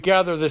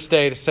Gather this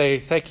day to say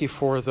thank you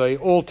for the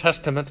Old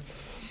Testament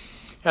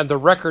and the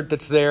record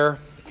that's there,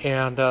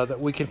 and that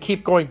we can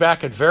keep going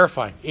back and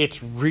verifying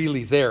it's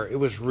really there. It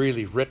was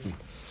really written.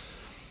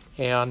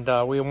 And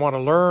we want to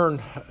learn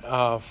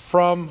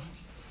from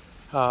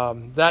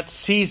that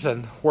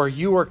season where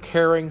you were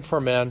caring for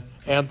men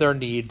and their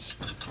needs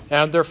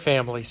and their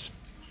families,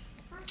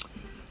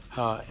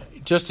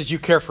 just as you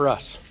care for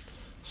us.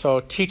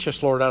 So teach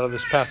us, Lord, out of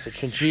this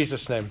passage. In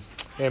Jesus' name,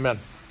 amen.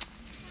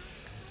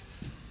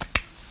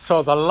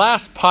 So the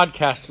last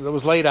podcast that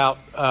was laid out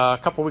a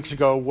couple of weeks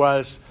ago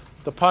was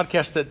the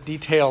podcast that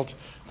detailed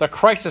the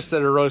crisis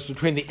that arose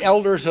between the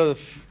elders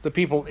of the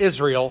people of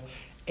Israel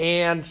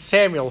and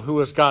Samuel, who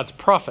was God's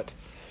prophet.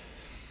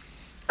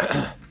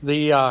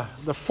 The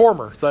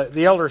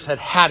elders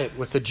had it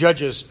with the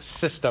judges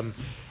system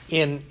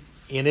in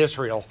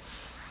Israel.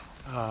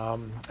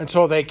 And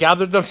so they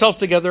gathered themselves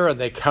together and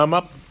they came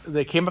up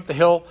the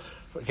hill,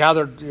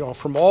 gathered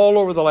from all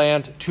over the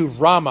land to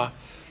Ramah.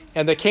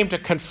 And they came to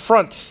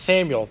confront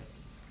Samuel.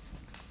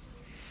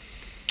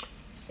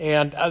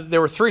 And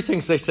there were three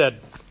things they said.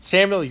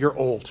 Samuel, you're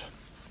old.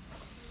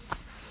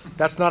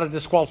 That's not a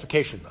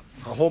disqualification.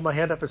 I'll hold my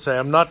hand up and say,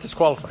 I'm not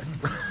disqualified.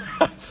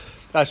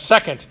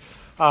 Second,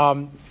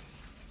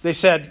 they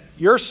said,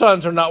 your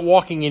sons are not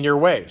walking in your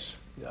ways.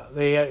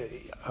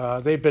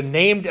 They've been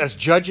named as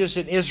judges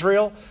in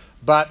Israel,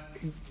 but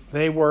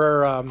they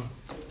were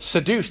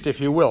seduced,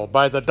 if you will,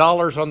 by the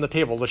dollars on the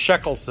table, the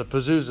shekels, the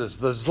pezuzahs,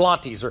 the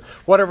zlotys, or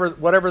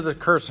whatever the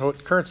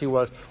currency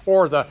was,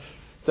 or the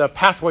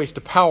pathways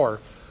to power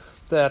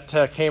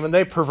that came, and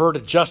they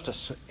perverted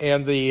justice.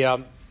 And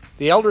the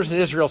elders in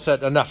Israel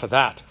said, enough of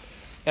that.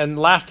 And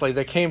lastly,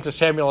 they came to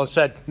Samuel and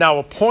said, now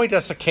appoint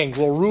us a king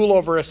who will rule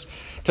over us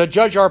to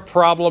judge our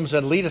problems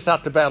and lead us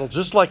out to battle,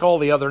 just like all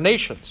the other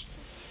nations.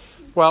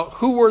 Well,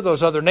 who were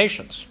those other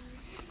nations?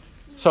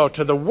 So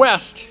to the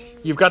west,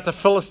 you've got the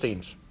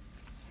Philistines.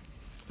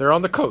 They're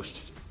on the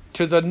coast.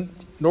 To the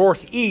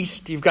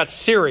northeast, you've got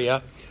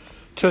Syria.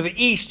 To the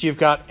east, you've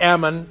got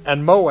Ammon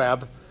and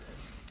Moab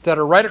that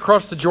are right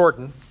across the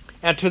Jordan.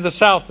 And to the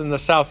south and the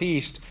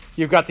southeast,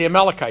 you've got the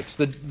Amalekites,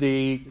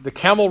 the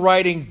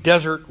camel-riding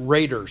desert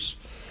raiders.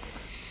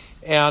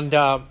 And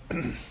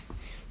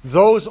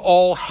those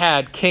all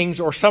had kings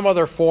or some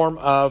other form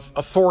of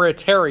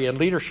authoritarian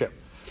leadership.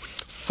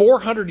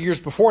 400 years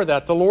before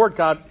that, the Lord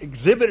God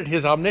exhibited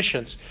his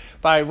omniscience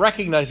by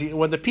recognizing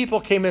when the people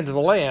came into the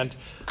land,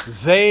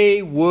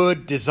 they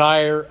would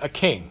desire a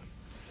king.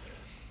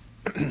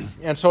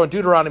 And so in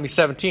Deuteronomy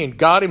 17,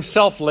 God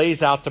himself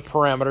lays out the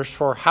parameters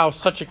for how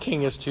such a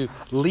king is to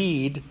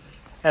lead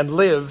and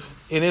live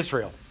in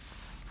Israel.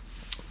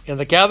 In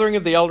the gathering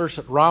of the elders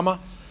at Ramah,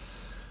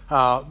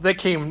 they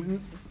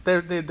came.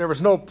 There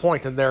was no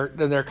point in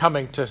their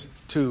coming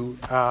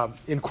to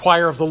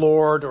inquire of the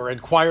Lord or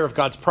inquire of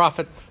God's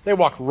prophet. They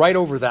walked right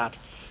over that.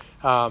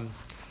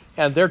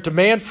 And their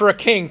demand for a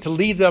king to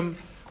lead them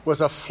was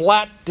a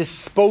flat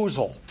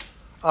disposal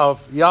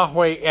of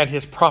Yahweh and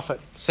his prophet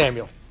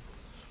Samuel.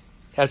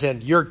 As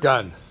in, you're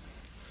done.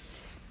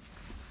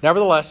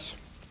 Nevertheless,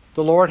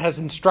 the Lord has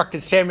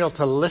instructed Samuel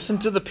to listen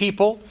to the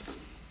people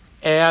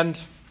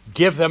and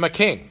give them a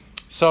king.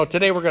 So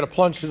today we're going to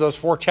plunge through those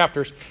 4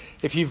 chapters.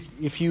 If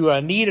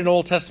you need an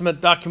Old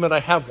Testament document, I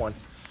have one.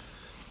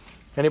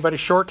 Anybody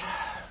short?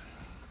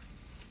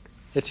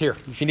 It's here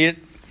if you need it.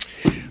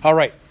 All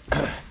right.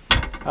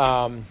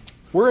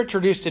 We're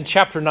introduced in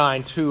chapter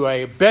 9 to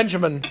a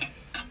Benjamite.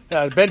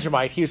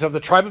 He was of the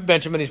tribe of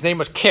Benjamin. His name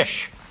was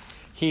Kish.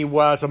 He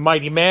was a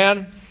mighty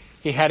man.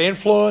 He had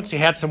influence. He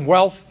had some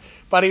wealth.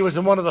 But he was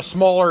in one of the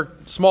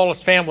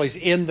smallest families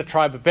in the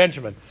tribe of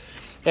Benjamin.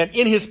 And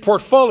in his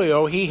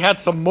portfolio, he had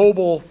some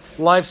mobile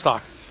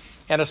livestock.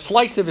 And a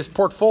slice of his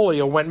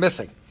portfolio went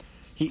missing.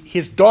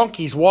 His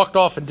donkeys walked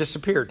off and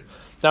disappeared.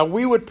 Now,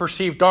 we would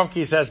perceive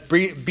donkeys as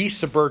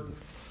beasts of burden.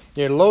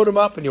 You load them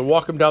up and you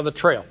walk them down the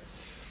trail.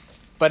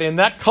 But in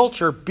that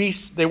culture,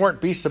 they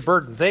weren't beasts of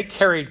burden. They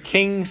carried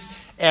kings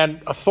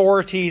and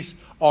authorities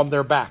on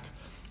their back.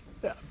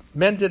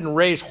 Men didn't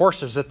raise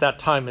horses at that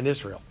time in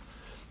Israel.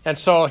 And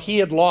so he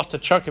had lost a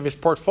chunk of his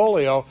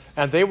portfolio,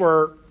 and they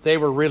were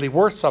really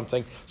worth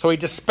something. So he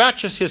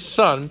dispatches his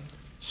son,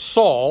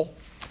 Saul,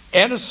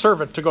 and his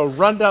servant to go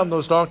run down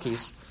those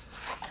donkeys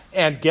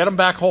and get them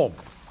back home.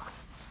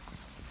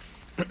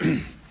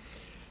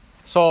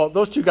 So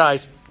those two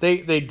guys,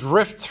 they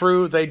drift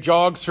through, they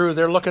jog through,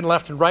 they're looking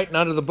left and right and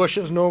under the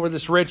bushes and over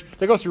this ridge.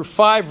 They go through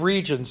 5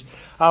 regions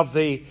of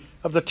the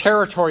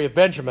territory of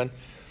Benjamin,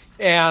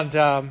 and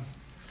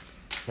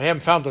they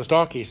haven't found those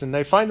donkeys. And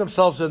they find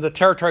themselves in the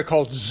territory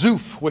called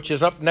Zuph, which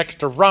is up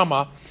next to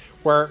Ramah,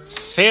 where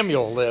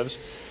Samuel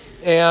lives.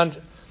 And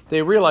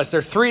they realize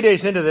they're 3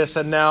 days into this,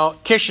 and now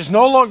Kish is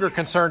no longer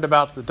concerned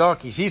about the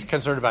donkeys. He's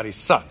concerned about his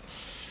son,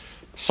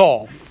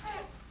 Saul.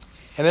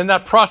 And in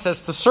that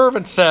process, the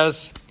servant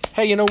says,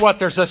 hey, you know what?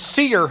 There's a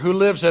seer who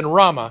lives in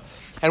Ramah,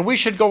 and we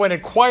should go and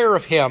inquire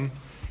of him,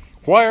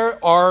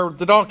 where are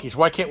the donkeys?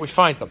 Why can't we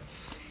find them?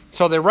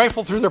 So they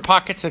rifle through their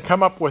pockets and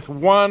come up with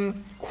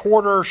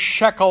 1/4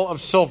 shekel of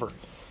silver.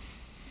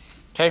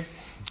 Okay?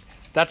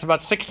 That's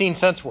about 16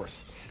 cents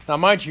worth. Now,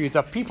 mind you,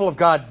 the people of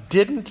God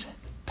didn't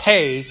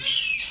pay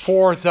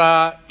for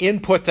the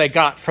input they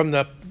got from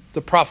the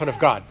prophet of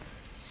God.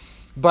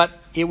 But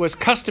it was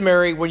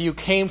customary when you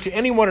came to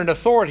anyone in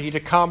authority to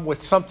come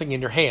with something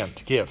in your hand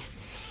to give.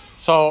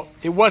 So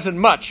it wasn't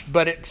much,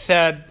 but it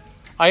said,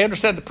 I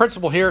understand the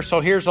principle here, so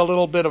here's a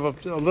little bit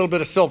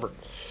of silver.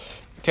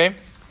 Okay?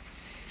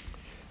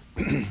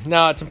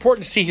 Now, it's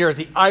important to see here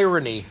the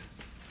irony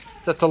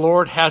that the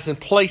Lord has in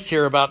place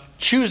here about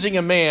choosing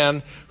a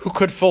man who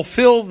could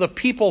fulfill the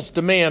people's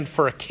demand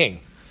for a king.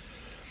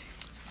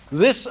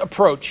 This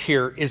approach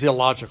here is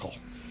illogical.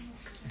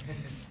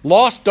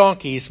 Lost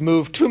donkeys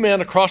moved two men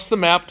across the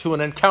map to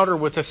an encounter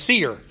with a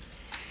seer.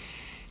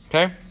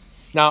 Okay?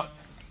 Now,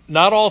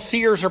 not all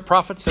seers are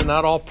prophets and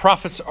not all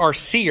prophets are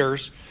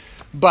seers,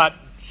 but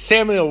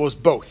Samuel was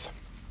both.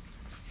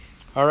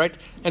 All right?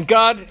 And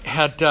God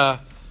had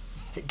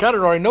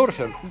already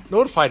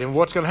notified him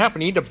what's going to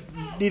happen. You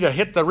need to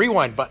hit the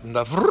rewind button,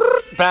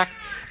 back,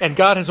 and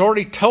God has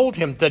already told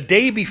him the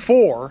day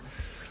before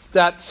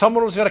that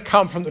someone was going to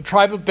come from the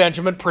tribe of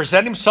Benjamin,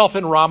 present himself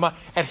in Ramah,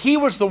 and he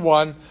was the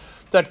one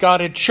that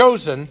God had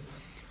chosen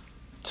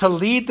to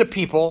lead the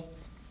people.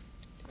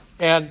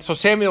 And so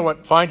Samuel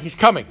went, fine, he's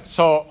coming.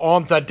 So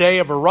on the day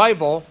of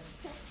arrival,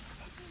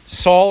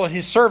 Saul and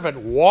his servant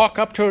walk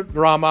up to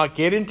Ramah,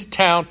 get into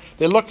town.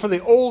 They look for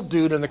the old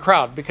dude in the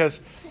crowd because,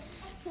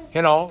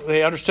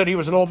 they understood he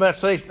was an old man.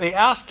 So they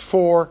asked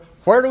for,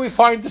 where do we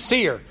find the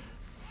seer?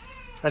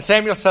 And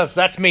Samuel says,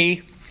 that's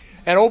me.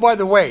 And oh, by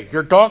the way,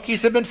 your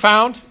donkeys have been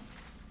found.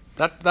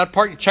 That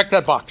part, you check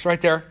that box right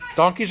there.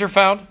 Donkeys are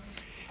found.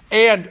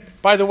 And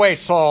by the way,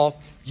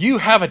 Saul, you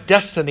have a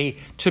destiny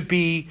to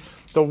be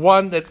the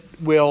one that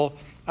will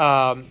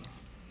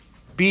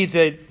be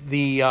the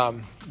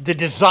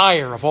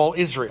desire of all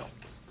Israel.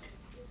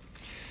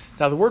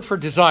 Now, the word for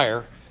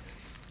desire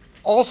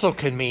also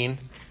can mean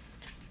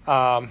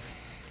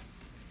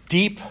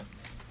deep,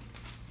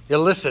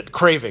 illicit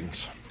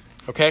cravings.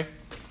 Okay,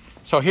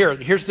 so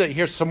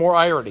here's some more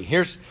irony.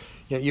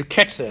 You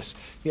catch this.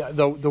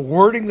 The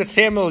wording that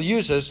Samuel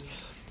uses,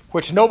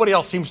 which nobody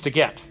else seems to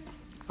get.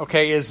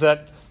 Okay, is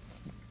that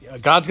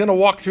God's going to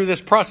walk through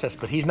this process,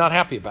 but he's not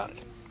happy about it.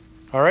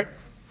 All right?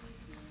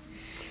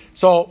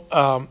 So,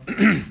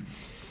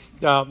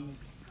 the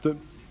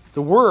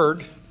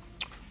word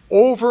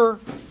over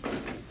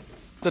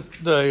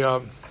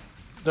the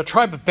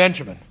tribe of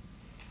Benjamin,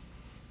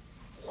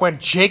 when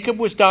Jacob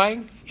was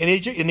dying in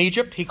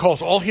Egypt, he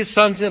calls all his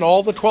sons in,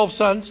 all the 12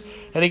 sons,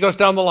 and he goes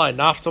down the line,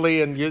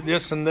 Naphtali and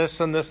this and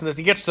this and this and this.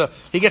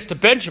 He gets to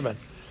Benjamin,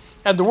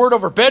 and the word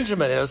over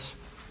Benjamin is,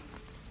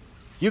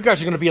 you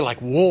guys are going to be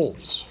like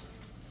wolves,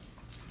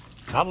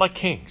 not like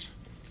kings.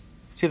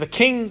 See, the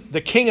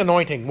king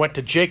anointing went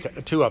to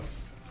the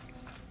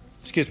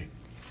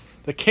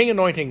king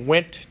anointing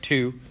went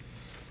to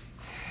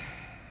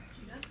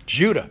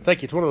Judah.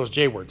 Thank you. It's one of those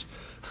J words.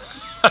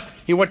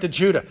 He went to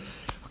Judah.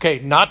 Okay,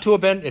 not to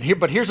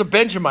but here's a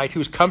Benjamite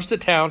who comes to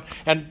town,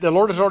 and the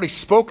Lord has already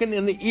spoken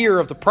in the ear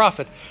of the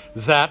prophet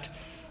that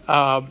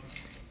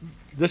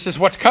this is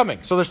what's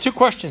coming. So there's two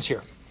questions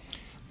here.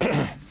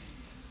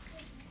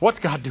 What's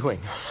God doing?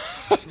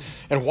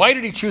 And why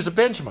did he choose a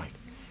Benjamite?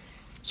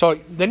 So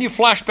then you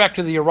flash back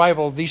to the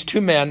arrival of these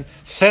two men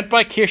sent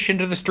by Kish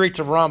into the streets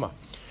of Ramah.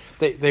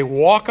 They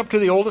walk up to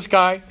the oldest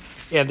guy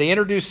and they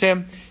introduce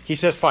him. He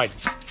says, fine,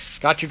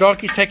 got your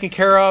donkeys taken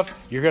care of.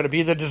 You're going to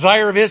be the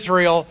desire of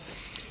Israel.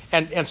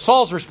 And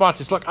Saul's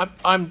response is, look,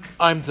 I'm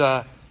in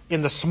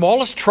the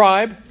smallest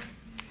tribe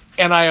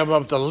and I am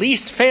of the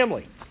least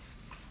family.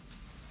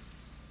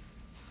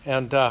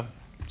 And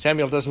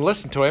Samuel doesn't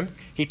listen to him.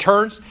 He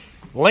turns,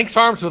 links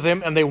arms with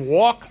him, and they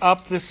walk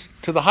up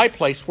to the high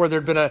place where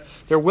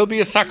there will be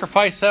a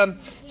sacrifice. And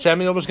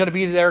Samuel was going to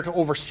be there to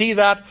oversee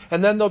that,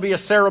 and then there'll be a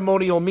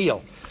ceremonial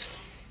meal.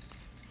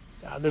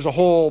 There's a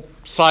whole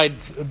side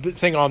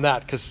thing on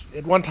that, because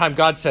at one time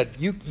God said,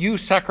 you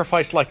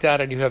sacrifice like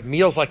that and you have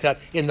meals like that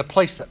in the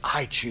place that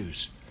I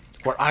choose,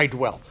 where I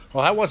dwell.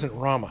 Well, that wasn't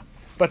Ramah,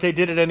 but they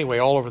did it anyway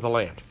all over the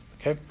land.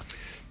 Okay,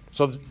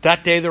 so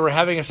that day they were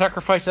having a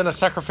sacrifice and a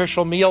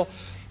sacrificial meal.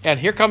 And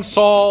here comes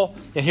Saul,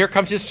 and here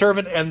comes his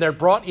servant, and they're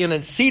brought in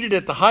and seated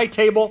at the high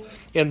table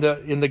in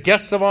the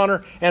guests of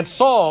honor. And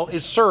Saul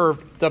is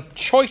served the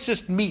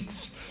choicest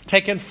meats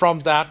taken from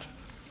that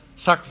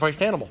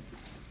sacrificed animal.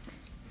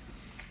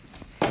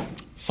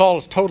 Saul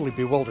is totally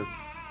bewildered.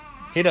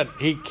 He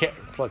can't.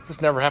 Like,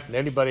 this never happened to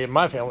anybody in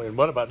my family, and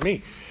what about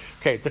me?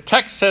 Okay, the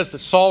text says that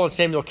Saul and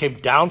Samuel came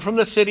down from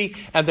the city,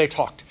 and they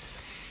talked.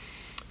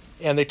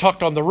 And they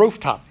talked on the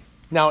rooftop.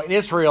 Now, in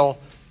Israel,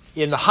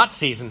 in the hot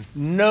season,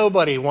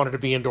 nobody wanted to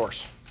be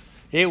indoors.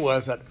 It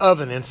was an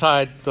oven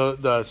inside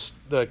the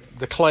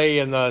clay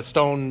and the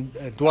stone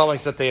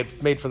dwellings that they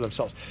had made for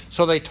themselves.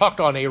 So they talked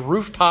on a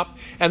rooftop,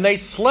 and they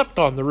slept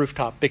on the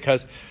rooftop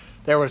because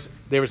there was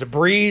a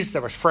breeze,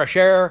 there was fresh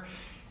air,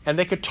 and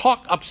they could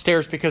talk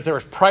upstairs because there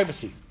was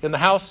privacy. In the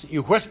house,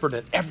 you whispered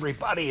and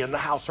everybody in the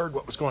house heard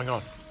what was going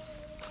on.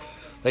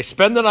 They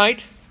spend the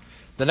night.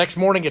 The next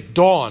morning at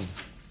dawn,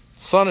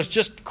 sun is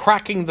just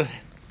cracking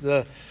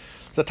the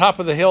top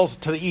of the hills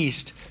to the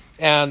east,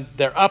 and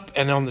they're up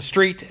and on the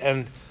street.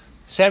 And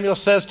Samuel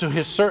says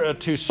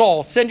to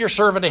Saul, "Send your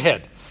servant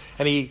ahead."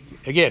 And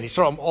he's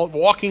sort of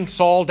walking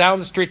Saul down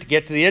the street to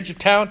get to the edge of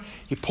town.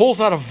 He pulls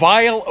out a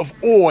vial of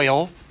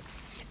oil,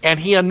 and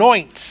he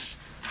anoints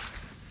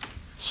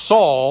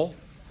Saul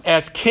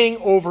as king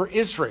over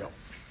Israel.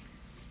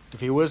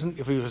 If he was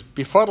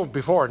befuddled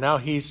before, now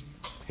his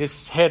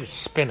head is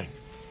spinning.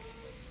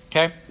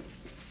 Okay?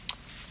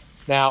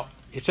 Now,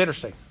 it's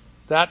interesting.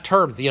 That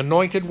term, the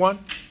anointed one,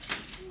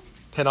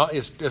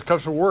 it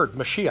comes from the word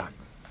Mashiach.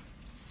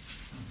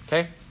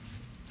 Okay?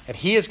 And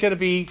he is going to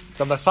be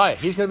the Messiah.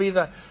 He's going to be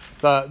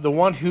the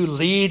one who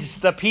leads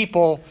the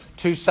people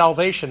to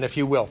salvation, if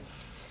you will.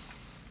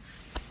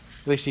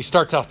 At least he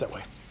starts out that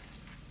way.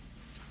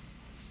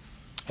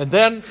 And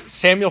then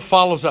Samuel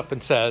follows up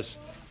and says,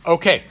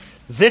 okay,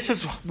 this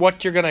is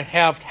what you're going to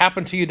have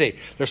happen to you today.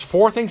 There's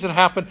 4 things that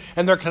happen,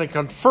 and they're going to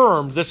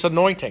confirm this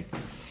anointing.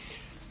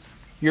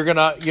 You're going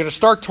to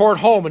start toward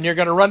home, and you're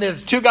going to run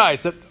into 2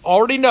 guys that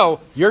already know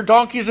your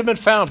donkeys have been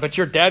found, but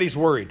your daddy's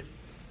worried.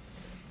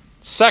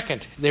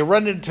 Second, they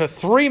run into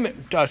 3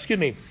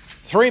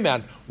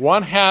 men.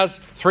 One has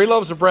 3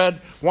 loaves of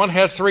bread, one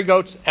has 3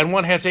 goats, and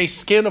one has a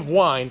skin of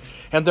wine,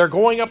 and they're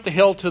going up the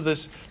hill to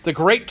the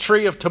great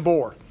tree of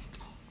Tabor,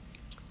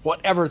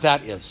 whatever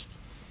that is.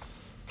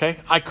 Okay,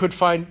 I couldn't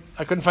find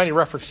any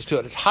references to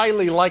it. It's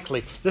highly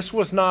likely this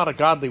was not a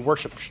godly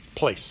worship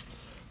place.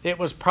 It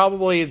was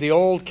probably the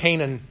old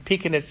Canaan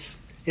peeking its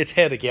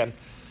head again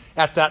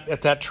at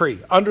that tree,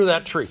 under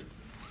that tree.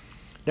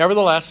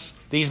 Nevertheless,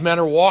 these men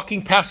are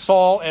walking past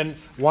Saul, and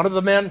one of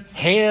the men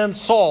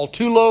hands Saul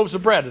 2 loaves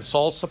of bread, and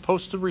Saul's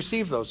supposed to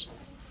receive those.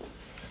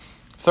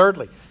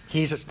 Thirdly,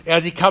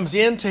 as he comes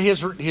into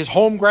his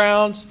home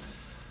grounds,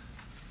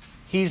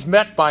 he's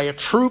met by a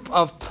troop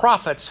of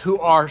prophets who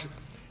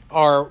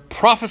are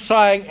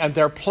prophesying, and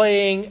they're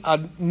playing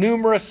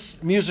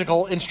numerous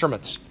musical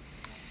instruments.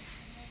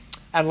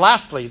 And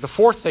lastly, the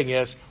 4th thing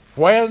is,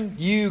 when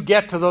you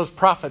get to those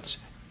prophets,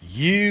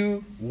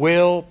 you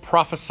will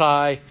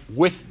prophesy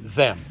with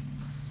them.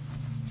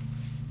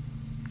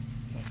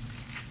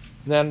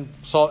 And then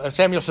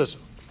Samuel says,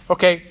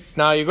 okay,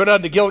 now you go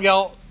down to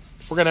Gilgal.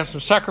 We're going to have some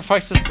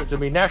sacrifices. There's going to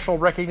be national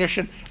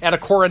recognition and a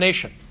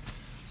coronation.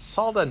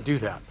 Saul doesn't do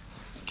that.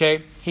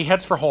 Okay, he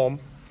heads for home.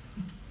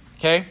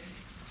 Okay,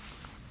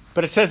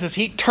 but it says as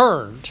he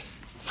turned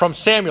from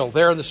Samuel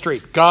there in the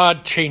street,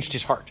 God changed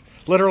his heart.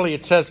 Literally,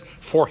 it says,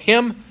 for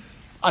him,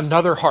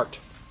 another heart.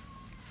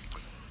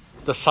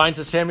 The signs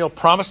that Samuel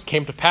promised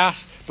came to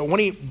pass, but when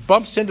he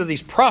bumps into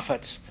these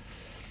prophets,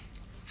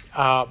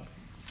 the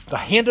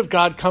hand of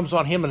God comes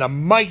on him in a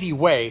mighty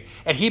way,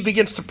 and he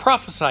begins to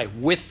prophesy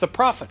with the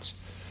prophets.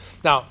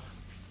 Now,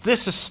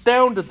 this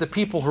astounded the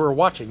people who are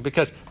watching,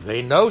 because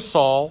they know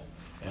Saul,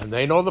 and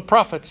they know the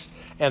prophets,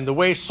 and the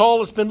way Saul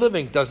has been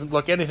living doesn't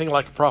look anything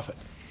like a prophet.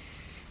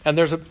 And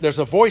there's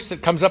a voice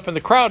that comes up in the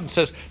crowd and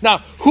says, now,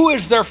 who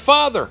is their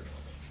father?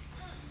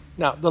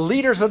 Now, the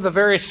leaders of the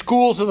various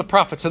schools of the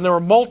prophets, and there were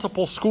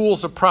multiple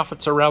schools of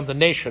prophets around the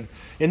nation.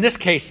 In this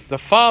case,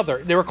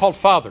 they were called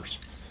fathers.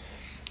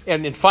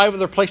 And in 5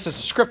 other places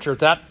of Scripture,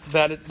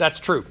 that's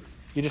true.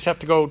 You just have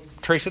to go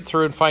trace it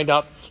through and find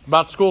out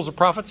about schools of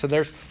prophets, and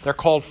they're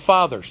called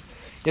fathers.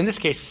 In this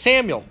case,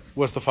 Samuel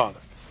was the father.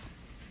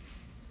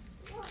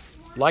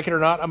 Like it or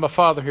not, I'm a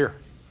father here.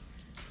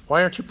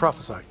 Why aren't you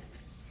prophesying?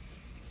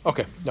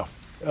 Okay,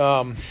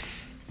 no.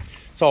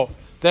 So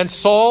then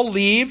Saul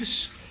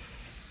leaves,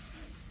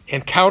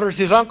 encounters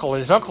his uncle,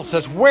 and his uncle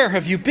says, where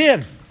have you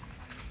been?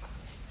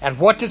 And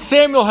what did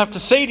Samuel have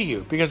to say to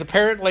you? Because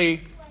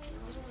apparently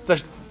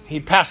he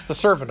passed the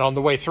servant on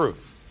the way through.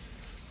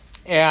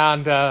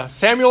 And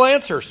Samuel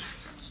answers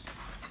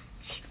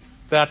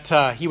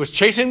that he was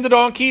chasing the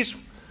donkeys,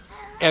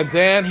 and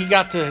then he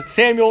got to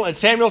Samuel, and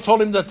Samuel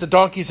told him that the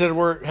donkeys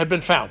had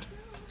been found.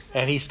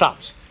 And he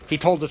stops. He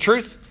told the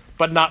truth,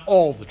 but not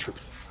all the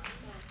truth.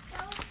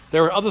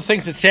 There were other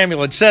things that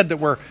Samuel had said that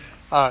were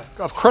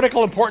of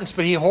critical importance,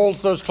 but he holds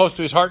those close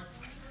to his heart.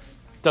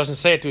 Doesn't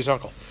say it to his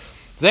uncle.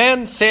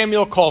 Then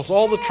Samuel calls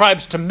all the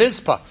tribes to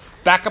Mizpah,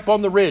 back up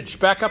on the ridge,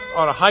 back up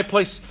on a high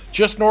place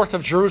just north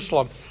of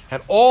Jerusalem.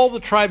 And all the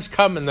tribes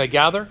come and they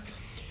gather.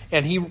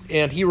 And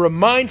he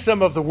reminds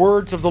them of the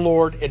words of the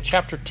Lord in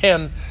chapter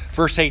 10,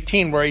 verse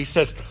 18, where he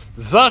says,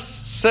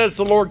 thus says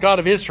the Lord God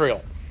of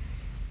Israel,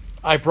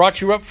 I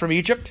brought you up from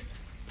Egypt.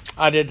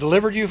 I had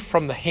delivered you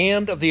from the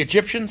hand of the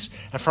Egyptians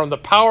and from the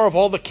power of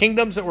all the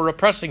kingdoms that were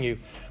oppressing you.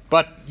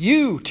 But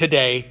you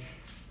today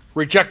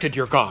rejected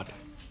your God,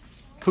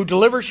 who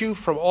delivers you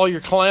from all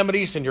your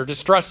calamities and your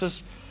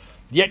distresses.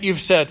 Yet you've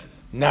said,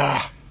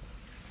 nah,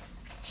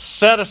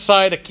 set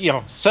a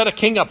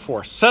king up for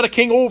us, set a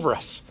king over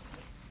us.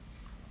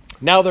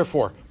 Now,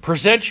 therefore,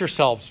 present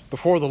yourselves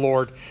before the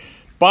Lord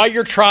by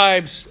your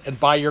tribes and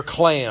by your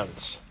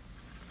clans.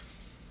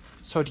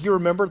 So do you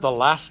remember the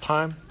last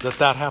time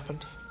that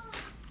happened?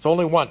 It's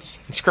only once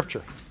in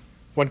Scripture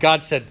when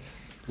God said,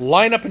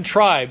 line up in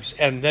tribes,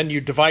 and then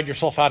you divide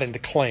yourself out into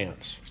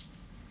clans.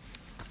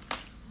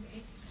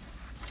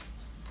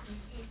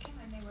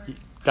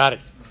 Got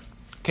it.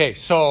 Okay,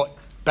 so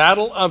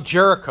Battle of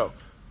Jericho.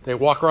 They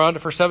walk around it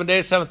for 7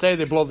 days. Seventh day,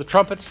 they blow the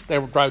trumpets. They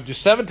do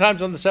 7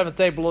 times on the seventh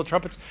day, blow the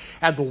trumpets,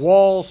 and the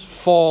walls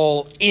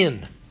fall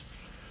in.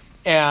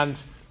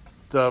 And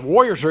the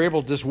warriors are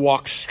able to just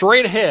walk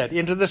straight ahead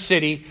into the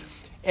city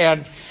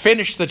and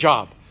finish the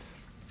job.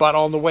 But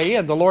on the way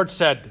in, the Lord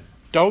said,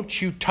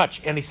 don't you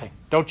touch anything.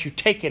 Don't you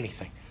take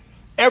anything.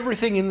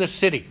 Everything in this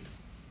city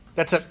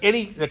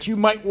that you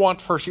might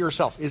want for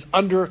yourself is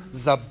under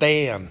the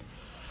ban.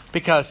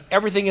 Because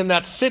everything in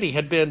that city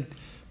had been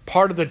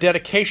part of the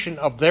dedication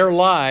of their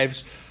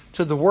lives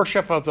to the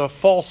worship of the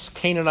false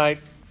Canaanite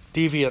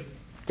deviant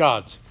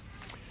gods.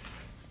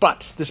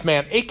 But this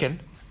man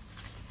Achan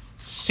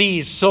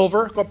sees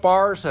silver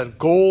bars and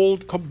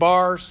gold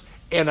bars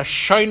and a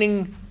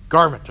shining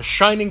garment, a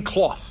shining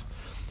cloth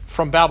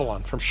from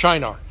Babylon, from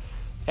Shinar.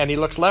 And he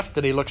looks left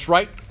and he looks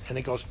right and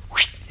he goes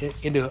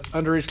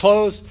under his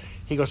clothes.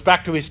 He goes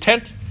back to his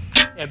tent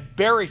and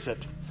buries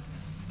it.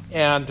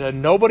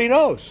 And nobody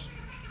knows.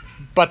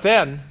 But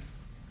then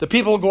the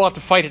people go out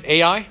to fight at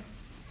Ai,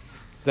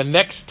 the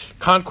next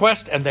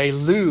conquest, and they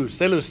lose.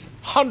 They lose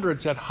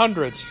hundreds and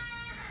hundreds.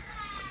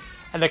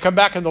 And they come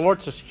back and the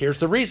Lord says, here's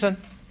the reason.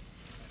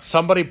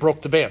 Somebody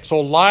broke the ban. So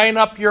line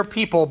up your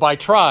people by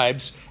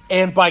tribes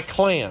and by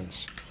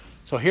clans.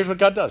 So here's what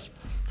God does.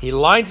 He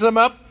lines them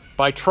up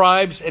by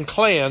tribes and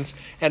clans.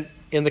 And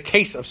in the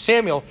case of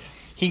Samuel,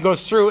 he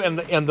goes through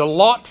and the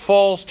lot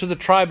falls to the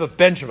tribe of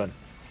Benjamin.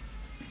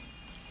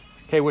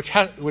 Okay, which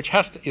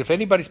has to, if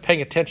anybody's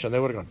paying attention, they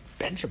would have gone,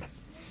 Benjamin.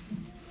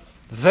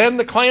 Then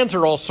the clans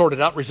are all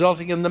sorted out,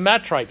 resulting in the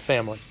Matrite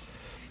family.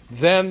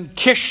 Then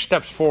Kish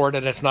steps forward,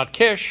 and it's not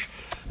Kish.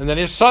 And then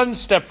his sons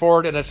step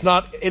forward, and it's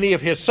not any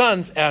of his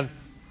sons. And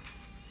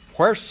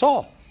where's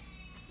Saul?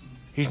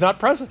 He's not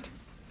present.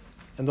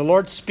 And the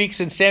Lord speaks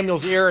in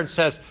Samuel's ear and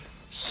says,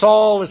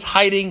 Saul is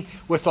hiding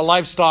with the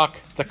livestock,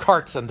 the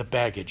carts, and the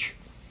baggage.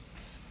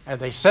 And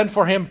they send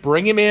for him,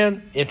 bring him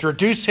in,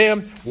 introduce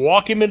him,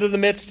 walk him into the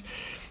midst.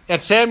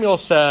 And Samuel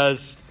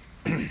says,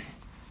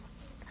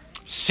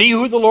 see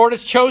who the Lord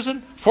has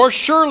chosen? For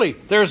surely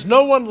there is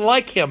no one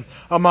like him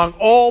among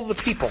all the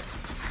people.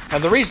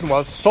 And the reason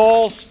was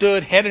Saul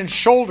stood head and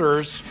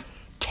shoulders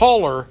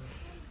taller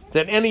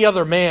than any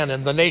other man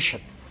in the nation.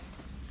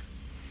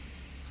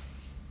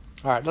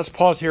 All right, let's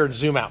pause here and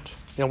zoom out.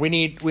 We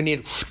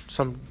need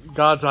some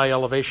God's eye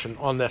elevation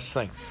on this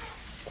thing.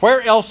 Where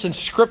else in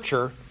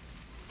Scripture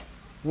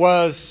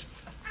was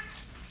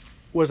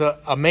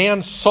a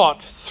man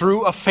sought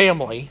through a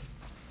family,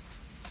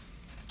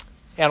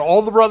 and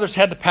all the brothers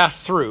had to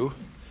pass through?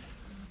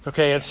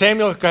 Okay, and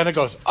Samuel kind of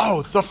goes,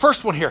 oh, the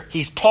first one here,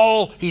 he's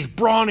tall, he's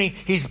brawny,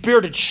 he's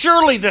bearded.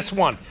 Surely this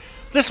one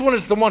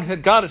is the one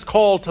that God has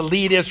called to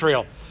lead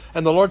Israel.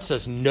 And the Lord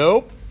says,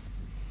 nope.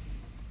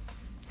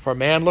 For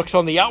man looks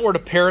on the outward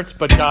appearance,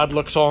 but God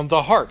looks on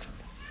the heart.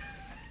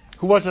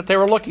 Who was it they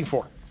were looking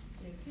for?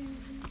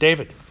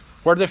 David.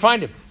 Where did they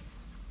find him?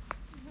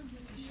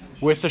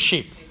 With the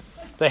sheep.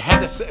 They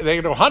had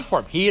to hunt for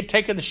him. He had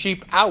taken the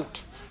sheep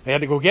out. They had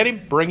to go get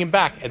him, bring him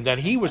back, and then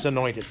he was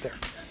anointed there.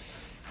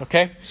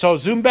 Okay, so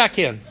zoom back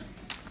in.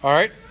 All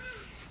right,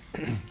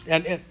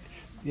 and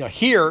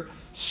here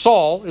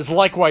Saul is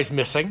likewise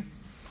missing.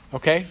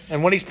 Okay,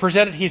 and when he's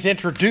presented, he's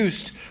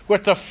introduced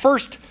with the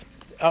first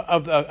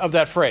of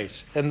that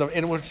phrase, and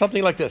it was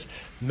something like this: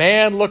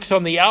 "Man looks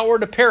on the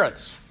outward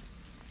appearance."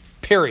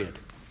 Period.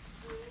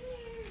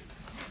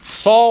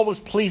 Saul was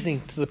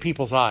pleasing to the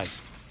people's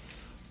eyes.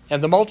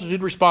 And the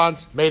multitude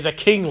responds, may the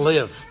king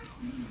live.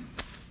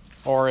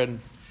 Or in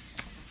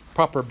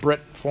proper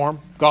Brit form,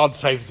 God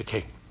save the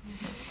king.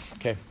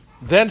 Okay.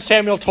 Then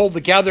Samuel told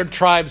the gathered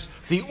tribes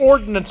the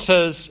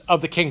ordinances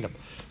of the kingdom.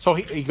 So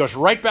he goes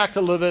right back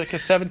to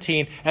Leviticus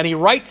 17, and he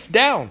writes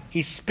down,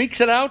 he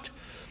speaks it out.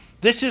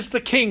 This is the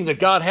king that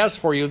God has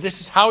for you. This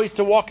is how he's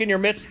to walk in your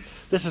midst.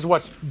 This is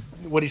what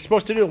he's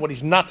supposed to do and what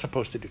he's not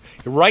supposed to do.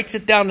 He writes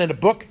it down in a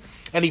book,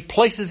 and he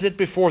places it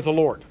before the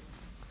Lord.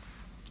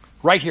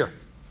 Right here.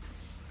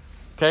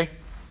 Okay?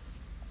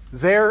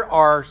 There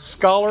are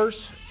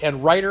scholars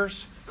and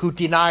writers who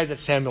deny that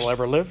Samuel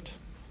ever lived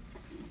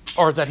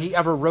or that he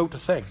ever wrote a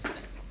thing.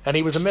 And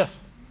he was a myth.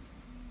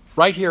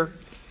 Right here,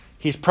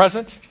 he's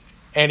present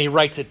and he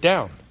writes it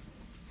down.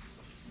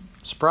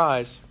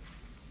 Surprise.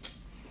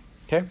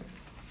 Okay?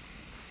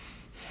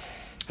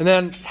 And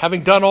then,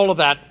 having done all of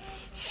that,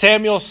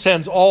 Samuel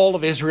sends all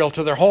of Israel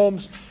to their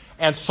homes,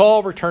 and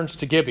Saul returns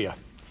to Gibeah.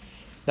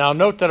 Now,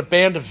 note that a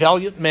band of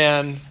valiant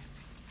men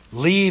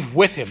leave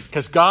with him,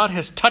 because God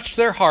has touched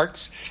their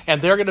hearts,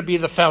 and they're going to be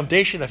the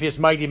foundation of his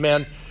mighty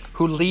men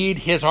who lead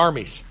his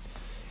armies.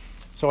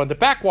 So in the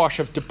backwash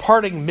of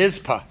departing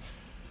Mizpah,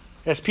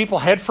 as people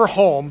head for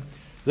home,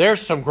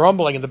 there's some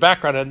grumbling in the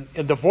background,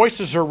 and the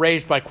voices are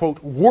raised by,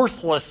 quote,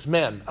 worthless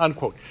men,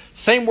 unquote.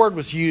 Same word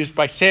was used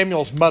by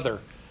Samuel's mother.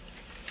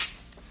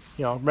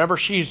 Remember,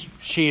 she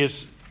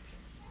is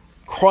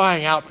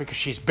crying out because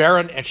she's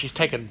barren, and she's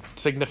taken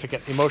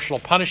significant emotional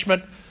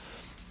punishment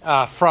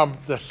from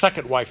the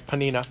second wife,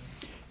 Peninnah.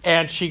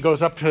 And she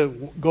goes up to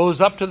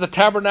the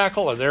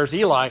tabernacle, and there's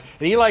Eli.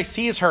 And Eli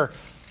sees her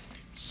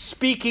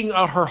speaking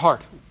out her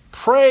heart,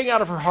 praying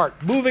out of her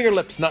heart, moving her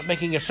lips, not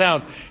making a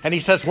sound. And he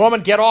says,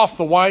 "Woman, get off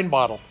the wine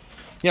bottle.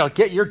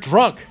 You're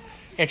drunk."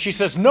 And she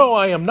says, "No,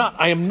 I am not.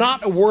 I am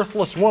not a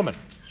worthless woman."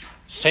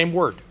 Same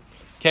word.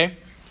 Okay?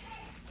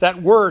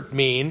 That word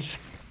means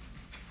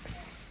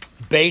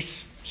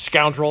base,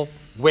 scoundrel,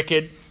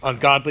 wicked,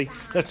 ungodly.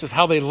 This is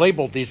how they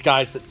labeled these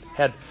guys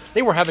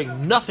they were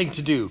having nothing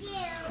to do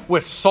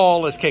with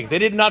Saul as king. They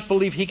did not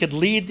believe he could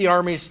lead the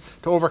armies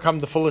to overcome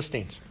the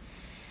Philistines.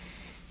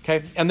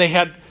 Okay? And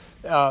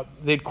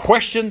they'd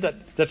questioned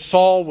that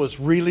Saul was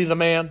really the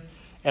man,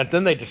 and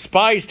then they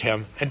despised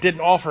him and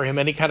didn't offer him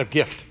any kind of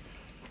gift.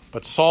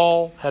 But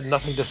Saul had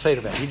nothing to say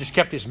to that. He just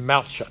kept his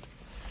mouth shut.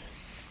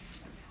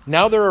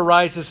 Now there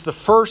arises the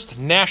first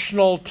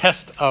national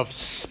test of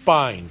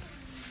spine.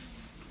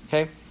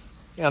 Okay?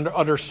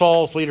 Under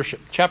Saul's leadership.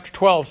 Chapter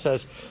 12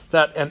 says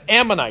that an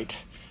Ammonite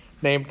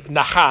named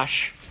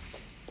Nahash,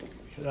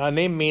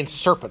 name means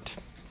serpent.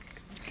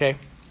 Okay?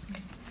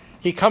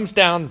 He comes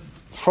down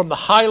from the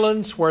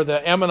highlands where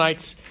the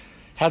Ammonites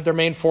had their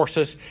main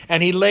forces,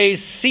 and he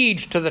lays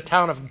siege to the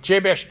town of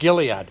Jabesh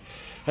Gilead.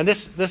 And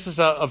this is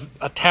a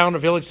town, a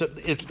village that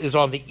is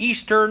on the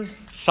eastern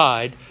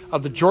side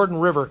of the Jordan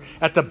River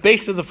at the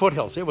base of the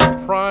foothills. It was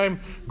a prime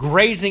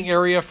grazing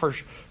area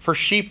for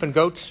sheep and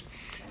goats,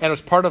 and it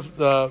was part of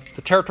the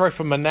territory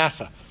from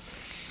Manasseh.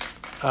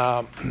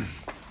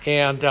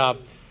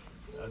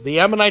 The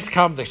Ammonites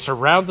come, they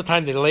surround the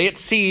town, they lay it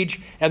siege,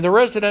 and the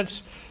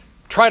residents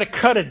try to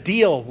cut a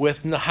deal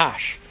with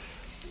Nahash.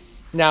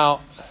 Now,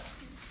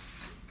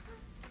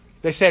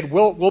 they said,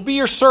 we'll be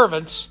your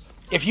servants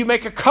if you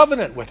make a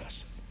covenant with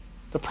us.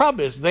 The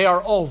problem is they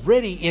are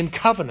already in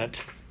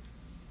covenant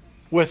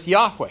with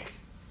Yahweh,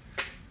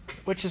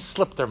 which has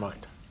slipped their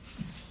mind.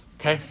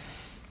 Okay?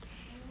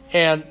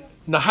 And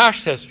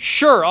Nahash says,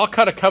 "Sure, I'll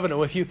cut a covenant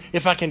with you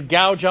if I can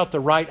gouge out the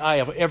right eye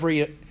of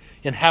every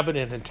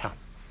inhabitant in town."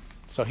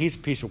 So he's a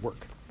piece of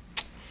work.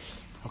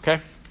 Okay?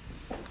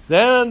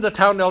 Then the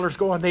town elders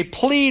go on. They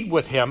plead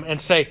with him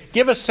and say,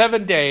 "Give us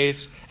 7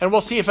 days and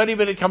we'll see if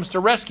anybody comes to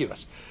rescue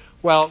us."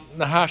 Well,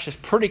 Nahash is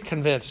pretty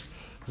convinced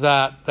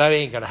that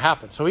ain't going to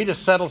happen. So he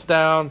just settles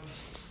down,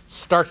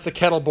 starts the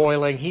kettle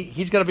boiling.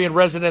 He's going to be in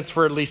residence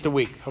for at least a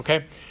week,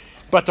 okay?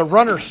 But the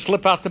runners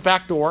slip out the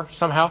back door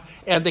somehow,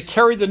 and they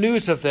carry the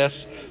news of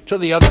this to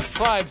the other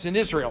tribes in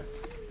Israel.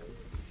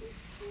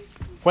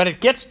 When it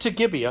gets to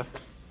Gibeah,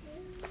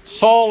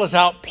 Saul is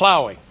out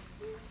plowing.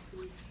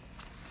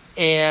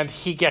 And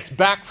he gets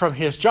back from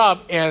his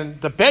job,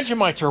 and the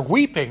Benjamites are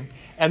weeping.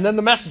 And then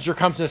the messenger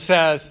comes and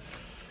says,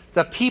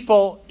 "The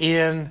people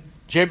in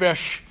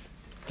Jabesh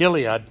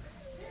Gilead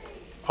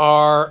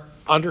are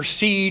under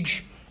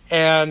siege,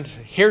 and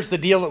here's the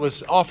deal that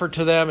was offered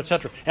to them,"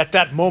 etc. At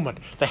that moment,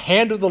 the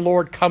hand of the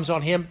Lord comes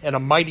on him in a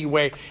mighty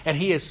way, and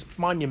he is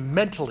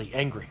monumentally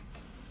angry.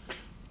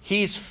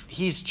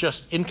 He's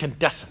just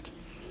incandescent.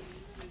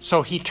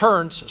 So he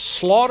turns,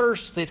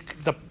 slaughters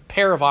the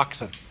pair of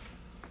oxen.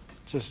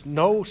 It's just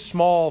no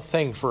small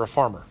thing for a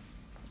farmer.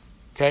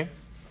 Okay?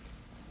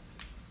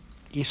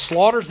 He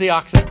slaughters the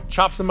oxen,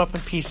 chops them up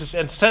in pieces,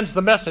 and sends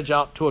the message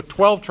out to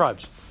 12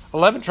 tribes,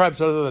 11 tribes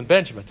other than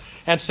Benjamin,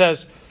 and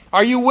says,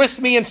 "Are you with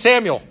me in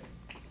Samuel?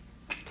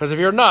 Because if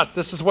you're not,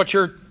 this is what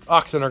your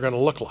oxen are going to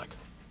look like."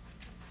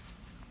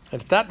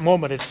 And at that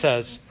moment it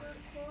says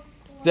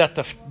that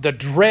the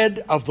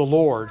dread of the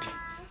Lord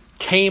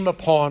came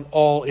upon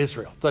all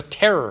Israel. The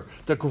terror,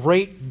 the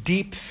great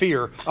deep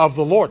fear of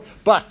the Lord.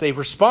 But they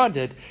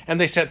responded, and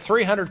they sent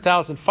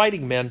 300,000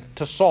 fighting men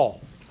to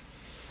Saul.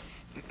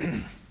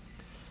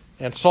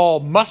 And Saul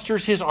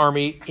musters his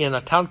army in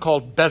a town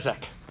called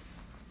Bezek.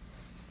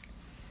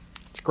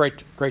 It's a great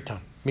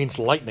town. It means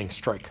lightning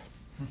strike.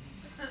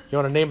 You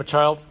want to name a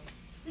child?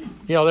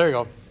 There you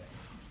go.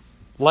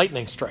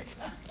 Lightning strike.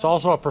 It's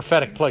also a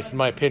prophetic place, in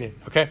my opinion.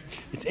 Okay,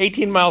 it's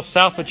 18 miles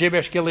south of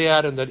Jabesh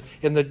Gilead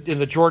in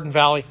the Jordan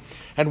Valley,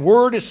 and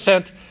word is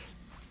sent,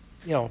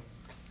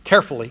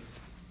 carefully,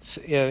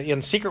 in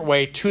a secret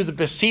way to the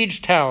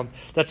besieged town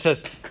that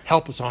says,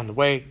 "Help is on the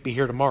way. Be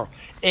here tomorrow."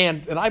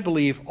 And I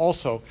believe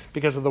also,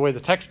 because of the way the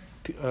text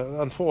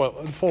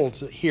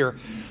unfolds here,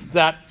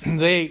 that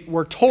they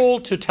were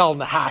told to tell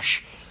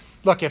Nahash,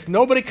 "Look, if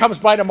nobody comes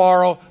by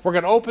tomorrow, we're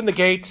going to open the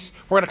gates.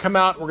 We're going to come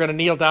out. We're going to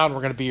kneel down.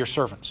 We're going to be your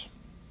servants."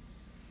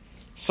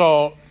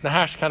 So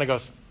Nahash kind of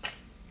goes,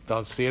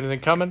 "Don't see anything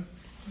coming."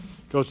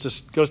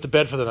 Goes to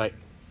bed for the night.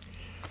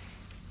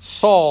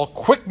 Saul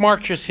quick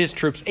marches his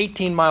troops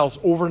 18 miles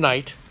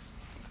overnight,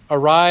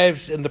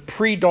 arrives in the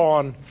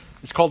pre-dawn.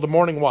 It's called the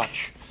morning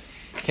watch.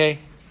 Okay,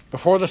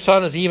 before the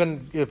sun is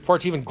before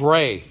it's even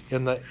gray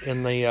in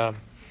the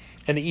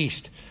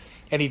east,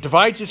 and he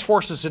divides his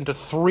forces into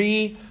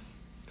 3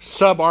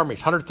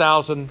 sub-armies,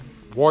 100,000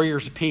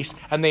 warriors apiece,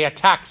 and they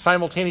attack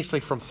simultaneously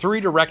from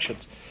 3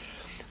 directions.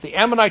 The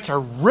Ammonites are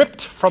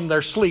ripped from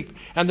their sleep,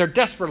 and they're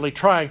desperately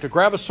trying to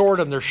grab a sword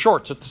and their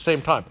shorts at the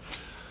same time,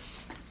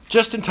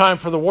 just in time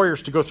for the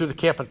warriors to go through the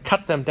camp and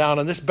cut them down.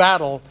 And this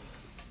battle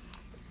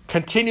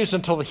continues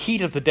until the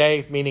heat of the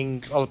day, meaning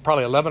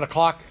probably 11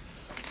 o'clock,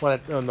 when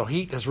the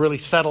heat has really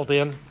settled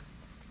in.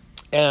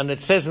 And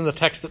it says in the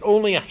text that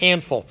only a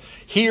handful,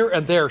 here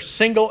and there,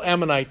 single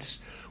Ammonites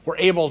were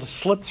able to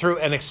slip through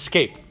and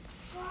escape.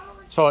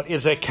 So it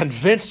is a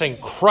convincing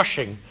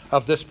crushing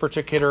of this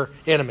particular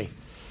enemy.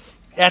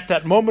 At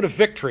that moment of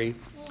victory,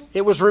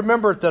 it was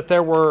remembered that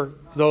there were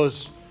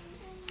those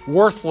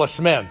worthless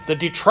men, the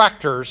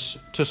detractors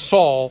to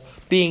Saul,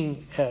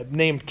 being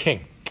named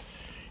king.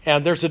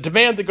 And there's a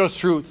demand that goes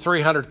through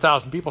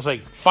 300,000 people say,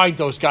 find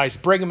those guys,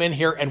 bring them in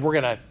here, and we're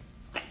going to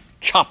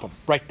chop them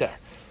right there.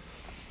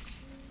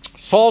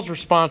 Saul's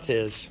response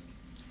is,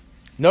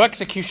 no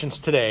executions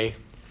today,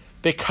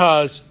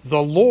 because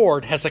the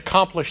Lord has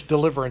accomplished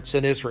deliverance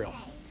in Israel.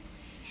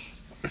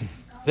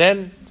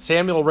 Then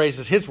Samuel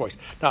raises his voice.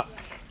 Now,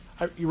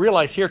 you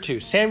realize here too,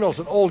 Samuel's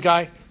an old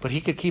guy, but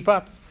he could keep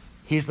up.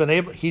 He's been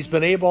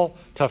able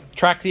to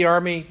track the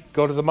army,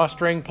 go to the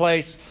mustering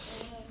place,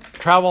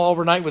 travel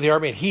overnight with the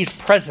army, and he's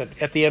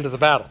present at the end of the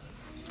battle.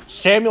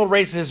 Samuel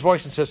raises his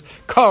voice and says,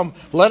 come,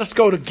 let us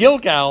go to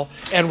Gilgal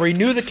and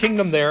renew the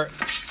kingdom there.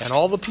 And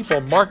all the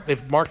people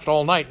they've marched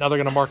all night. Now they're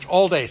going to march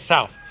all day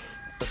south,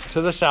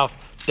 to the south,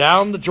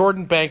 down the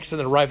Jordan banks, and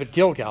then arrive at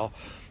Gilgal,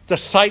 the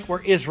site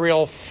where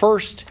Israel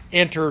first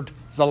entered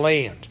the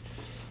land.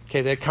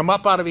 Okay, they come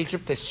up out of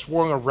Egypt, they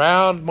swung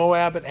around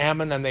Moab and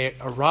Ammon, and they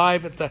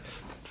arrive at the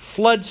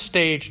flood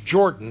stage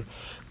Jordan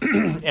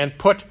and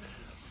put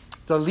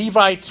the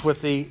Levites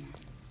with the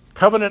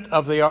covenant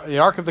of the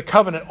Ark of the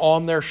Covenant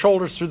on their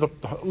shoulders through the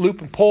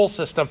loop and pole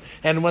system.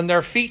 And when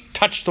their feet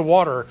touch the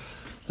water,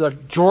 the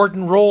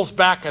Jordan rolls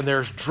back and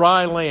there's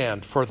dry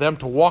land for them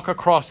to walk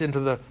across into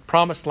the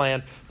promised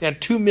land. And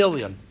 2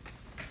 million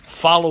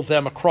follow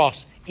them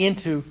across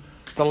into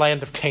the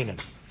land of Canaan.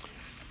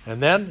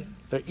 And then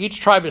each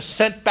tribe is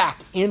sent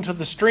back into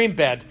the stream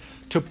bed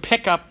to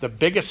pick up the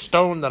biggest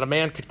stone that a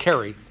man could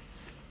carry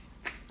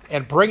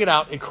and bring it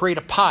out and create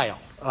a pile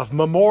of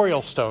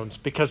memorial stones,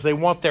 because they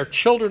want their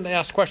children to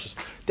ask questions.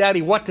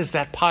 Daddy, what does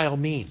that pile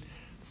mean?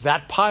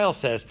 That pile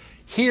says,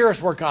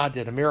 here's where God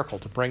did a miracle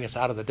to bring us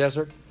out of the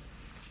desert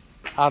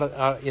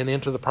and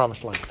into the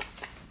promised land.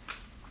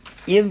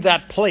 In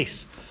that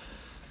place,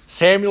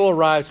 Samuel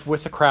arrives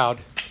with the crowd.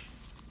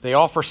 They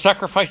offer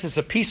sacrifices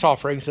of peace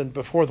offerings and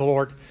before the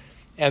Lord,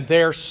 and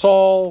there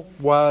Saul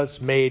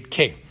was made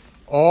king.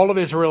 All of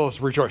Israel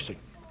is rejoicing.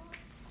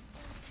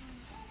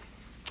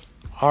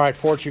 All right,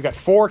 Forge, you've got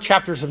 4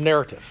 chapters of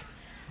narrative.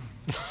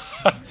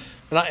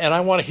 and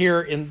I want to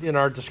hear in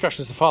our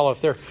discussions to follow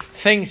if there are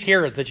things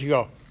here that you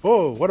go,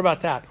 oh, what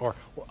about that? Or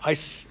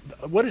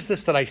what is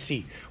this that I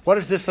see? What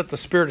is this that the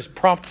Spirit has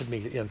prompted me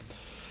in?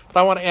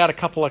 But I want to add a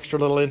couple extra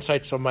little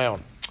insights of my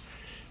own.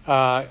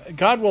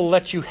 God will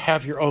let you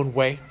have your own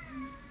way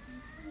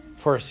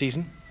for a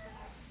season,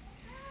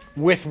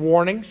 with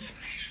warnings,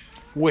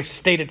 with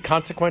stated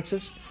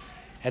consequences,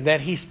 and then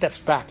he steps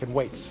back and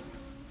waits.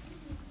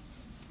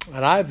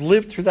 And I've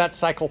lived through that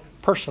cycle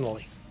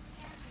personally.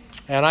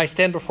 And I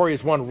stand before you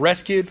as one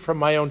rescued from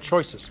my own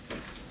choices.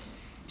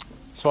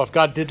 So if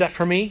God did that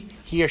for me,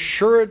 he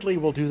assuredly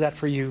will do that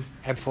for you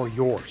and for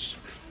yours.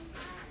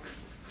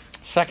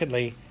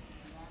 Secondly,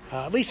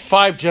 at least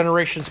 5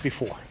 generations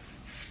before,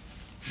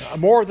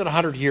 more than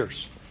 100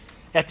 years,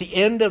 at the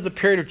end of the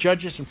period of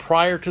Judges and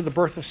prior to the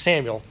birth of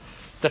Samuel,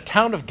 the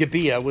town of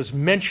Gibeah was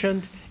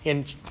mentioned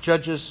in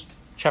Judges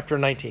chapter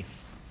 19.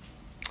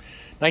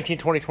 19,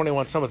 20,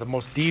 21, some of the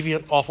most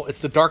deviant, awful. It's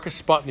the darkest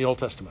spot in the Old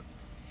Testament.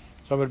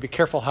 So I'm going to be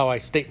careful how I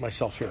state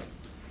myself here.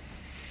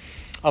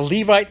 A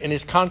Levite and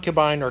his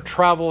concubine are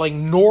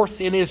traveling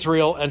north in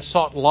Israel and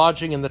sought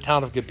lodging in the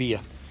town of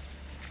Gibeah.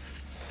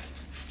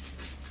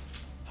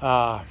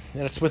 And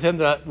it's within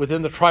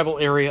the tribal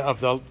area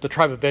of the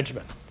tribe of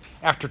Benjamin.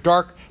 After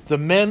dark, the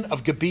men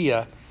of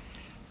Gibeah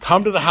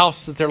come to the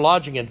house that they're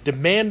lodging in,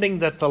 demanding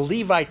that the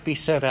Levite be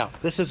sent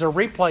out. This is a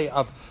replay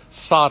of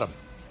Sodom.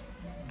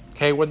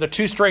 Okay, when the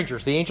 2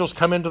 strangers, the angels,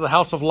 come into the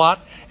house of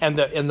Lot, and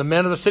the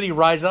men of the city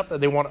rise up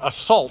and they want to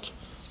assault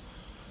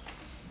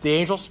the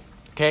angels.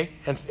 Okay,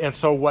 and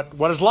so what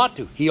does Lot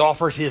do? He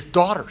offers his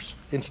daughters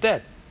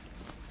instead.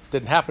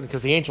 Didn't happen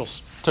because the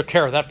angels took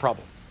care of that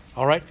problem.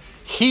 All right,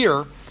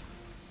 here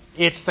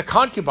it's the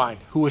concubine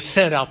who is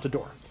sent out the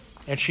door,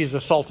 and she's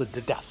assaulted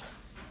to death.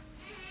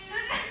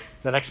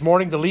 The next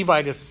morning, the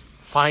Levite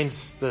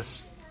finds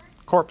this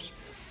corpse,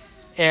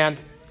 and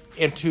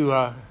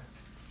to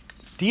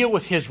deal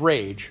with his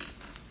rage,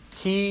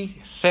 he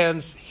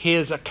sends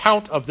his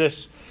account of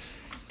this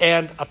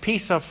and a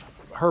piece of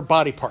her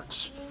body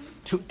parts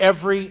to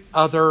every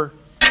other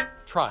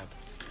tribe,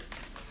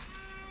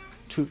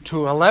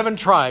 to 11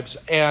 tribes,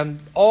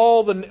 and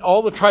all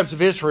the tribes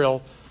of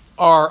Israel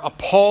are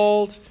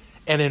appalled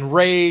and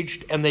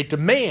enraged, and they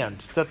demand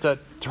that the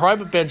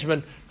tribe of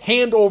Benjamin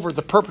hand over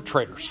the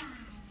perpetrators.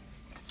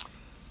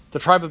 The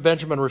tribe of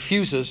Benjamin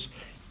refuses.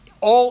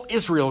 All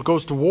Israel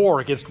goes to war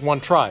against one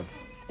tribe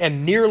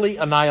and nearly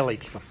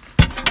annihilates them.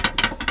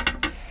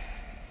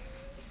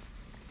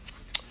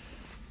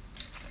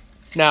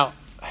 Now,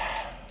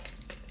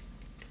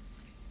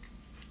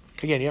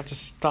 Again, you have to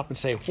stop and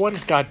say, what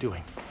is God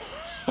doing?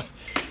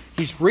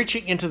 He's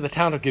reaching into the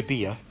town of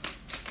Gibeah,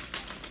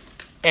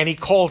 and he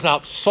calls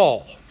out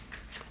Saul.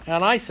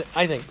 And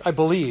I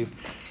believe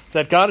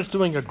that God is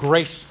doing a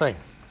grace thing.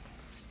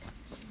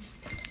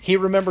 He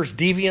remembers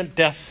deviant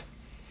death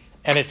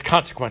and its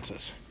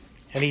consequences.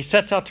 And he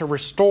sets out to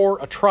restore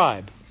a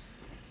tribe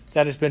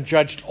that has been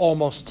judged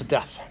almost to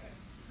death.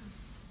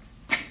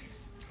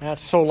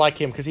 That's so like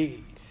him, because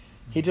he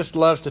just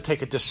loves to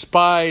take a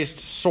despised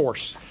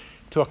source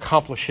to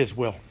accomplish his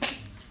will.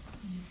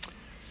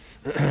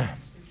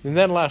 And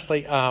then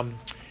lastly,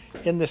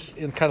 in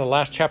kind of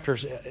last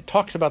chapters, it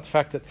talks about the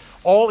fact that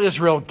all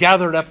Israel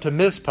gathered up to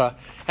Mizpah,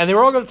 and they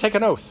were all going to take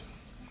an oath.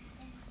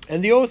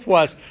 And the oath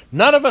was,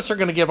 none of us are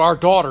going to give our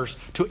daughters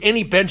to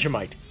any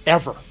Benjamite,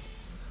 ever.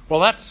 Well,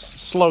 that's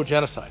slow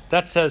genocide.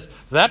 That says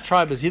that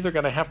tribe is either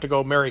going to have to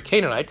go marry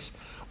Canaanites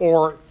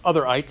or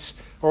other ites,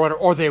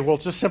 or they will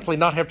just simply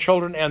not have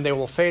children, and they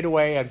will fade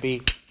away and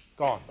be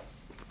gone.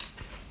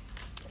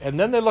 And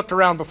then they looked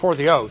around before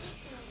the oath,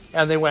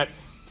 and they went,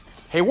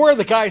 hey, where are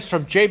the guys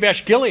from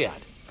Jabesh Gilead?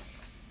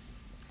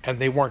 And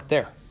they weren't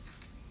there.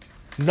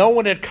 No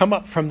one had come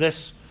up from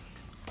this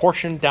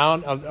portion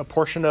down, a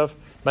portion of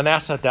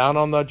Manasseh down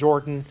on the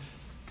Jordan.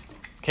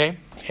 Okay?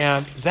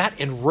 And that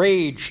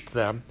enraged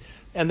them.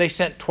 And they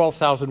sent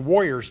 12,000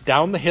 warriors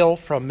down the hill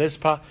from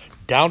Mizpah,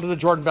 down to the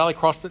Jordan Valley,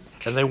 crossed it,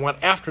 and they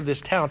went after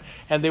this town.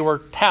 And they were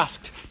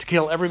tasked to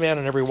kill every man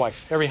and every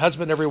wife, every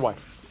husband, every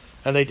wife.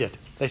 And they did.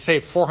 They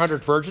saved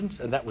 400 virgins,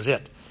 and that was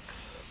it.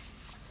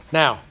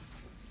 Now,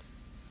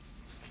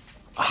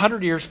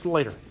 100 years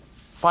later,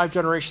 5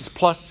 generations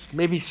plus,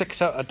 maybe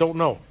 6, I don't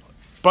know,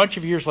 a bunch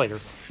of years later,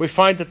 we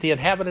find that the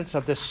inhabitants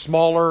of this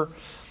smaller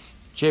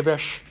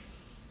Jabesh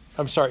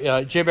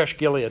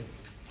Gilead,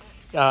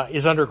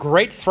 is under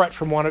great threat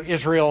from one of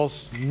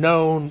Israel's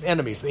known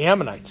enemies, the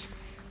Ammonites,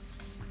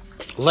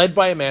 led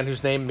by a man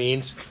whose name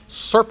means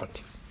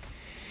serpent.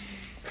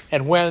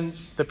 And when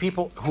the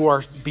people who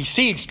are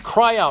besieged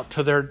cry out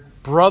to their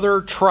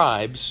brother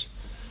tribes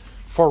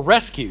for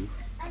rescue,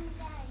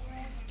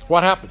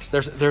 what happens?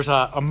 There's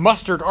a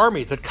mustered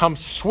army that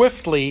comes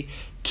swiftly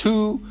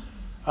to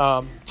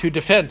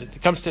defend.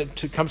 It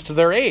comes to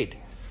their aid.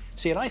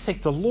 See, and I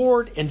think the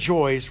Lord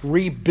enjoys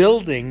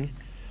rebuilding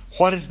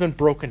what has been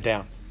broken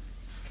down.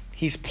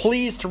 He's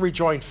pleased to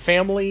rejoin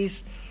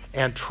families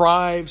and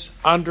tribes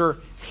under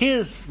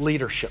his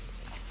leadership.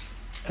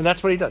 And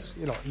that's what he does.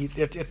 You know,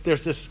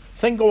 there's this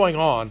thing going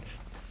on.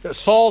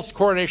 Saul's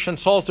coronation,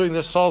 Saul's doing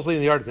this, Saul's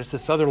leading the army. There's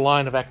this other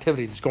line of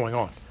activity that's going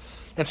on.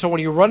 And so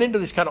when you run into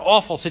these kind of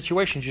awful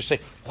situations, you say,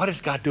 what is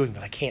God doing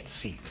that I can't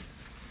see?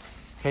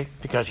 Okay?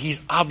 Because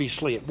he's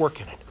obviously at work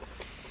in it.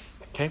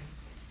 Okay?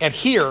 And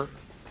here,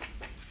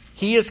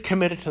 he is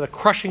committed to the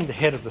crushing the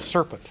head of the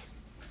serpent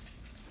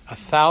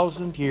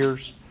 1,000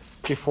 years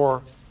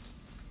before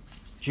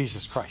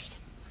Jesus Christ.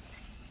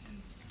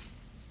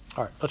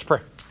 All right, let's pray.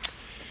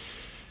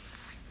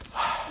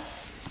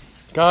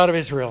 God of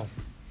Israel,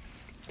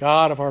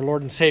 God of our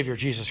Lord and Savior,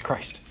 Jesus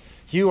Christ,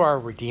 you are a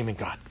redeeming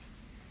God.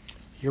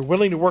 You're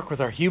willing to work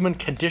with our human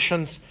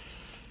conditions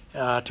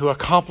to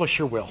accomplish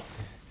your will.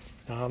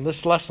 In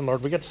this lesson,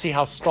 Lord, we get to see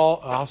how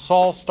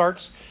Saul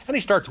starts, and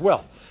he starts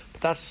well.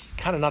 But that's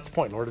kind of not the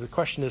point, Lord. The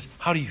question is,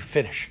 how do you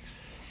finish?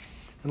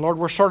 And Lord,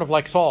 we're sort of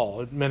like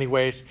Saul in many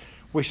ways.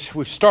 We've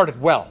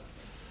started well.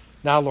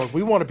 Now, Lord,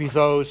 we want to be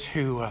those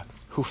who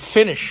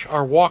finish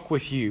our walk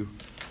with you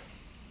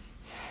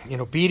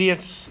in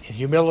obedience, in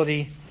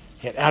humility,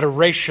 in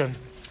adoration,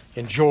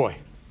 in joy.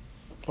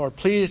 Lord,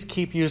 please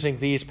keep using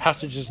these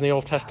passages in the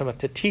Old Testament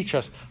to teach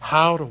us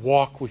how to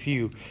walk with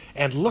you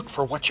and look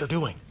for what you're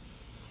doing.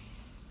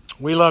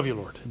 We love you,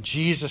 Lord. In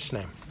Jesus'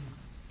 name,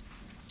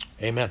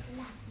 amen.